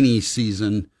rainy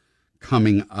season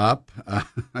coming up,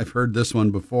 I've heard this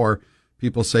one before.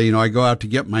 People say, I go out to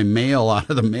get my mail out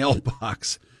of the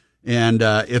mailbox, and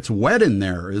it's wet in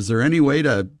there. Is there any way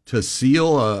to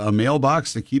seal a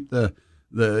mailbox to keep the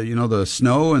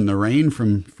snow and the rain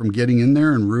from getting in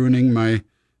there and ruining my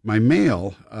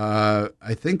mail?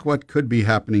 I think what could be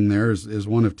happening there is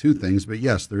one of two things, but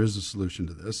yes, there is a solution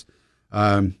to this.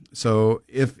 So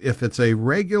if it's a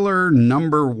regular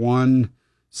number 1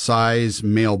 size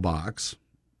mailbox,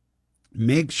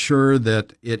 make sure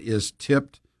that it is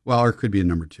tipped. Well, or it could be a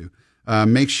number 2.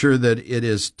 Make sure that it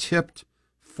is tipped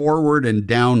forward and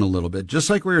down a little bit. Just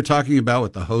like we were talking about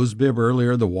with the hose bib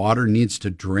earlier, the water needs to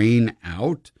drain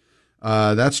out.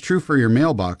 That's true for your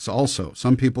mailbox also.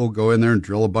 Some people go in there and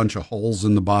drill a bunch of holes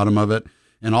in the bottom of it,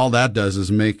 and all that does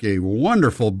is make a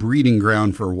wonderful breeding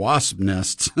ground for wasp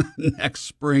nests next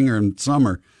spring or in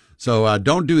summer. So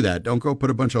don't do that. Don't go put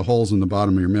a bunch of holes in the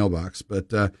bottom of your mailbox,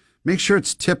 but make sure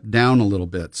it's tipped down a little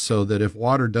bit so that if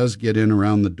water does get in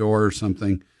around the door or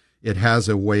something, it has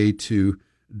a way to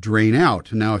drain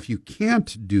out. Now, if you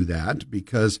can't do that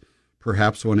because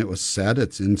perhaps when it was set,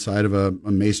 it's inside of a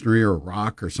masonry or a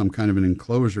rock or some kind of an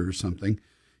enclosure or something,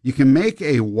 you can make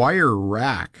a wire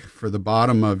rack for the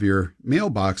bottom of your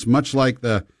mailbox, much like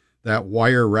that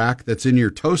wire rack that's in your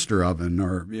toaster oven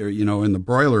or in the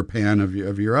broiler pan of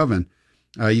your oven.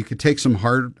 You could take some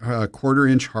hard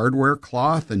 1/4-inch hardware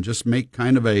cloth and just make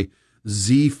kind of a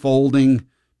Z folding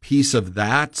piece of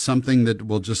that, something that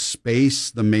will just space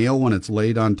the mail when it's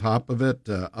laid on top of it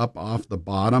up off the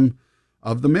bottom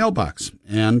of the mailbox,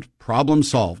 and problem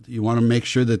solved. You want to make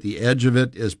sure that the edge of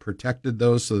it is protected,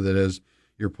 though, so that as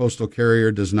your postal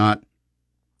carrier does not,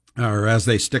 or as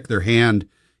they stick their hand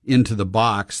into the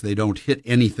box, they don't hit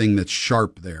anything that's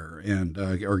sharp there and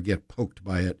or get poked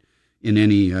by it in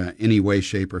any way,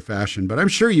 shape, or fashion. But I'm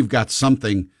sure you've got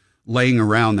something laying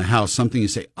around the house, something you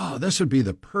say, oh, this would be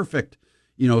the perfect,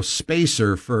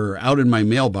 spacer for out in my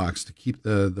mailbox to keep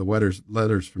the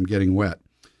letters from getting wet.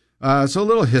 So a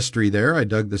little history there. I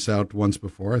dug this out once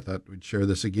before. I thought we'd share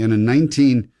this again. In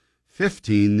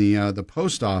 1915, the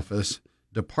post office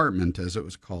department, as it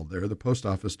was called there, the post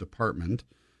office department,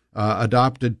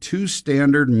 adopted 2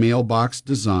 standard mailbox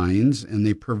designs, and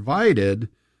they provided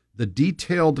the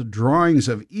detailed drawings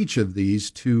of each of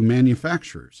these to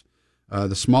manufacturers.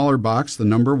 The smaller box, the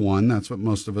number 1, that's what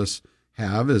most of us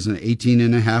have, is an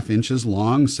 18.5 inches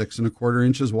long, 6.25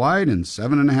 inches wide, and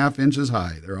 7.5 inches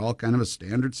high. They're all kind of a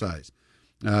standard size.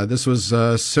 This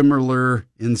was similar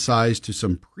in size to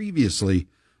some previously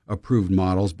approved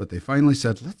models, but they finally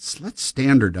said, let's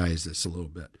standardize this a little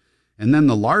bit. And then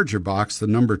the larger box, the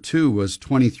number 2, was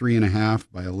 23.5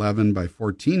 by 11 by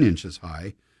 14 inches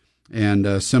high,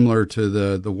 and similar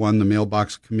to the one the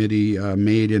Mailbox Committee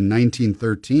made in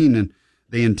 1913, and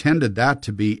they intended that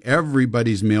to be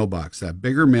everybody's mailbox. That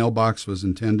bigger mailbox was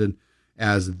intended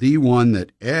as the one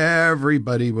that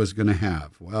everybody was going to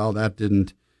have. Well, that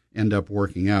didn't end up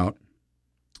working out.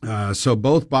 So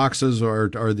both boxes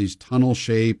are these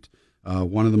tunnel-shaped,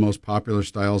 one of the most popular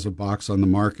styles of box on the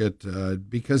market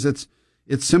because it's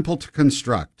simple to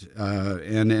construct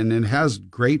and it has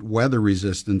great weather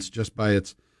resistance just by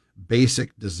its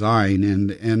basic design,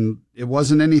 and it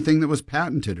wasn't anything that was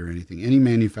patented or anything. Any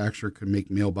manufacturer could make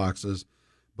mailboxes,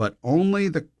 but only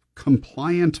the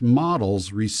compliant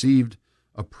models received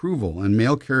approval, and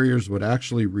mail carriers would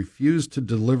actually refuse to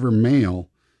deliver mail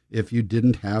if you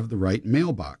didn't have the right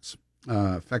mailbox.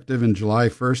 Effective in July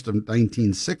 1st of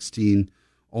 1916,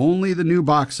 only the new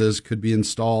boxes could be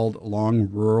installed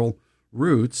along rural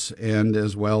routes and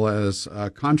as well as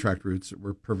contract routes that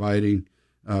were provided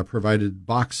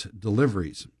box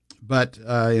deliveries. But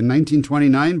in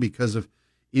 1929, because of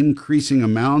increasing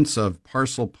amounts of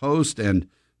parcel post and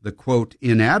the, quote,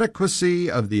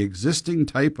 inadequacy of the existing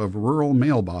type of rural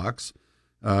mailbox,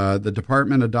 the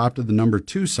department adopted the number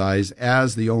 2 size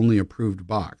as the only approved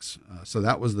box. So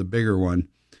that was the bigger one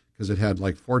because it had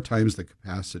like 4 times the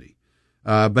capacity.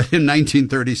 But in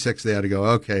 1936, they had to go,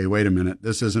 okay, wait a minute,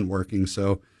 this isn't working.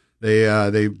 So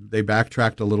they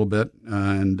backtracked a little bit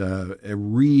and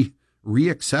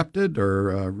accepted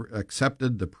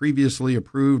the previously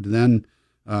approved, then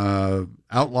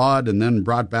outlawed, and then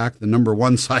brought back the number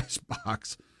 1 size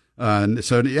box.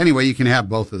 So anyway, you can have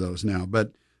both of those now.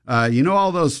 But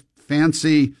all those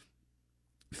fancy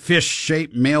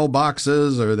fish-shaped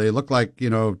mailboxes, or they look like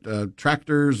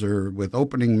tractors, or with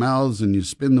opening mouths, and you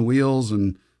spin the wheels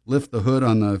and lift the hood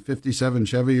on the 57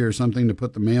 Chevy or something to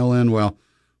put the mail in. Well,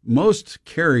 most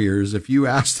carriers, if you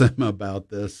ask them about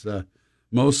this,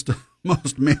 most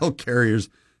mail carriers,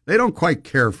 they don't quite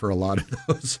care for a lot of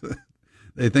those.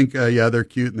 They think, they're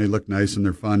cute and they look nice and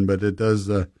they're fun, but it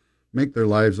does make their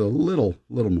lives a little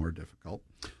more difficult.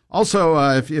 Also,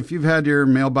 if you've had your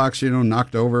mailbox,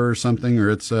 knocked over or something, or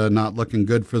it's not looking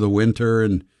good for the winter,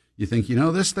 and you think,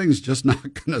 this thing's just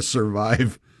not going to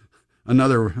survive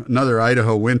another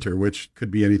Idaho winter, which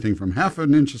could be anything from half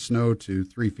an inch of snow to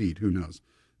 3 feet, who knows,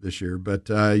 this year. But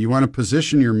you want to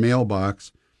position your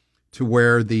mailbox to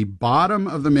where the bottom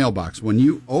of the mailbox, when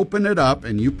you open it up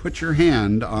and you put your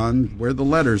hand on where the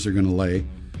letters are going to lay,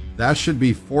 that should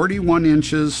be 41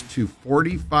 inches to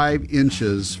 45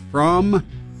 inches from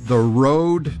the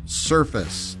road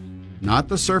surface. Not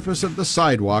the surface of the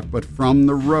sidewalk, but from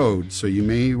the road. So you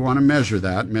may want to measure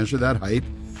that height.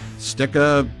 Stick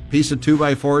a piece of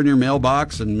 2x4 in your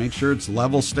mailbox and make sure it's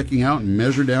level sticking out, and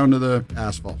measure down to the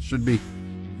asphalt. Should be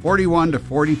 41 to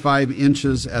 45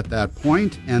 inches at that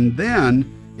point. And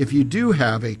then if you do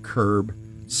have a curb,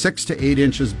 6 to 8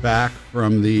 inches back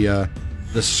from the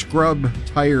scrub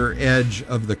tire edge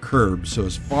of the curb. So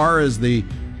as far as the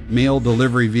mail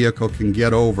delivery vehicle can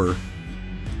get over,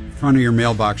 front of your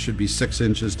mailbox should be 6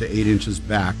 inches to 8 inches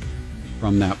back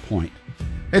from that point.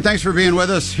 Hey, thanks for being with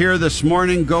us here this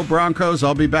morning. Go Broncos.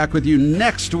 I'll be back with you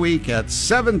next week at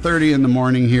 7:30 in the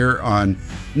morning here on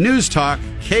News Talk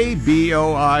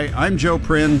KBOI. I'm Joe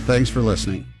Prin. Thanks for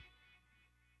listening.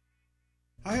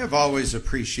 I have always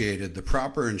appreciated the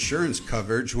proper insurance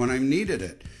coverage when I've needed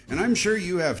it, and I'm sure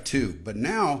you have too. But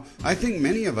now, I think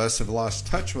many of us have lost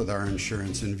touch with our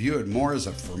insurance and view it more as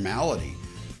a formality.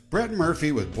 Brett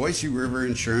Murphy with Boise River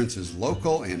Insurance is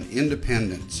local and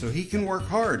independent, so he can work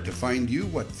hard to find you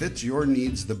what fits your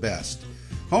needs the best.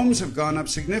 Homes have gone up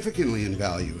significantly in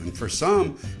value, and for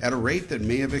some, at a rate that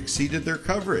may have exceeded their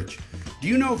coverage. Do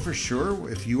you know for sure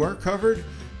if you are covered?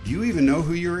 Do you even know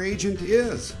who your agent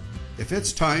is? If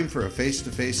it's time for a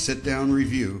face-to-face sit-down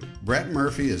review, Brett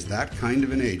Murphy is that kind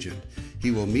of an agent.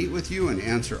 He will meet with you and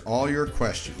answer all your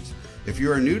questions. If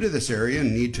you are new to this area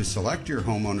and need to select your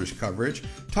homeowner's coverage,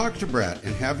 talk to Brett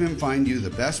and have him find you the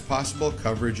best possible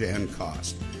coverage and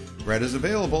cost. Brett is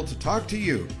available to talk to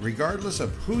you regardless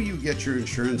of who you get your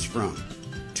insurance from.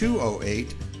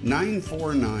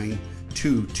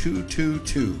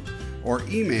 208-949-2222 or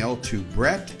email to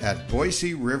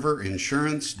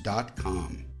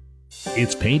brett@boiseriverinsurance.com.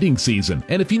 It's painting season,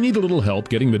 and if you need a little help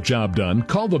getting the job done,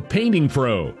 call the Painting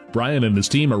Pro. Brian and his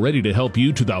team are ready to help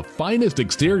you to the finest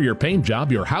exterior paint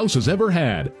job your house has ever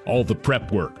had. All the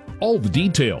prep work, all the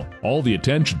detail, all the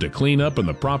attention to clean up and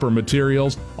the proper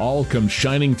materials, all come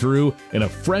shining through in a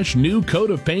fresh new coat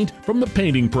of paint from the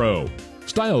Painting Pro.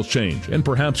 Styles change, and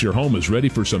perhaps your home is ready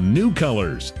for some new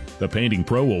colors. The Painting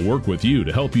Pro will work with you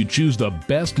to help you choose the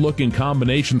best looking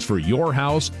combinations for your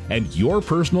house and your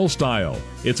personal style.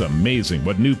 It's amazing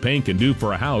what new paint can do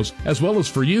for a house as well as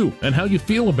for you and how you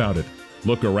feel about it.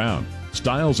 Look around.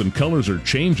 Styles and colors are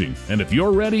changing, and if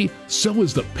you're ready, so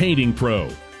is the Painting Pro.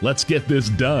 Let's get this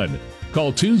done.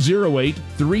 Call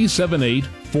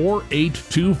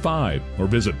 208-378-4825 or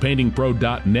visit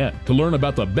paintingpro.net to learn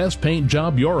about the best paint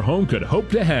job your home could hope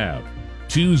to have.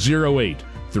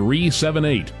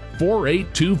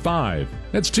 208-378-4825.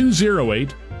 That's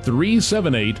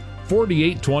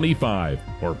 208-378-4825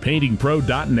 or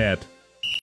paintingpro.net.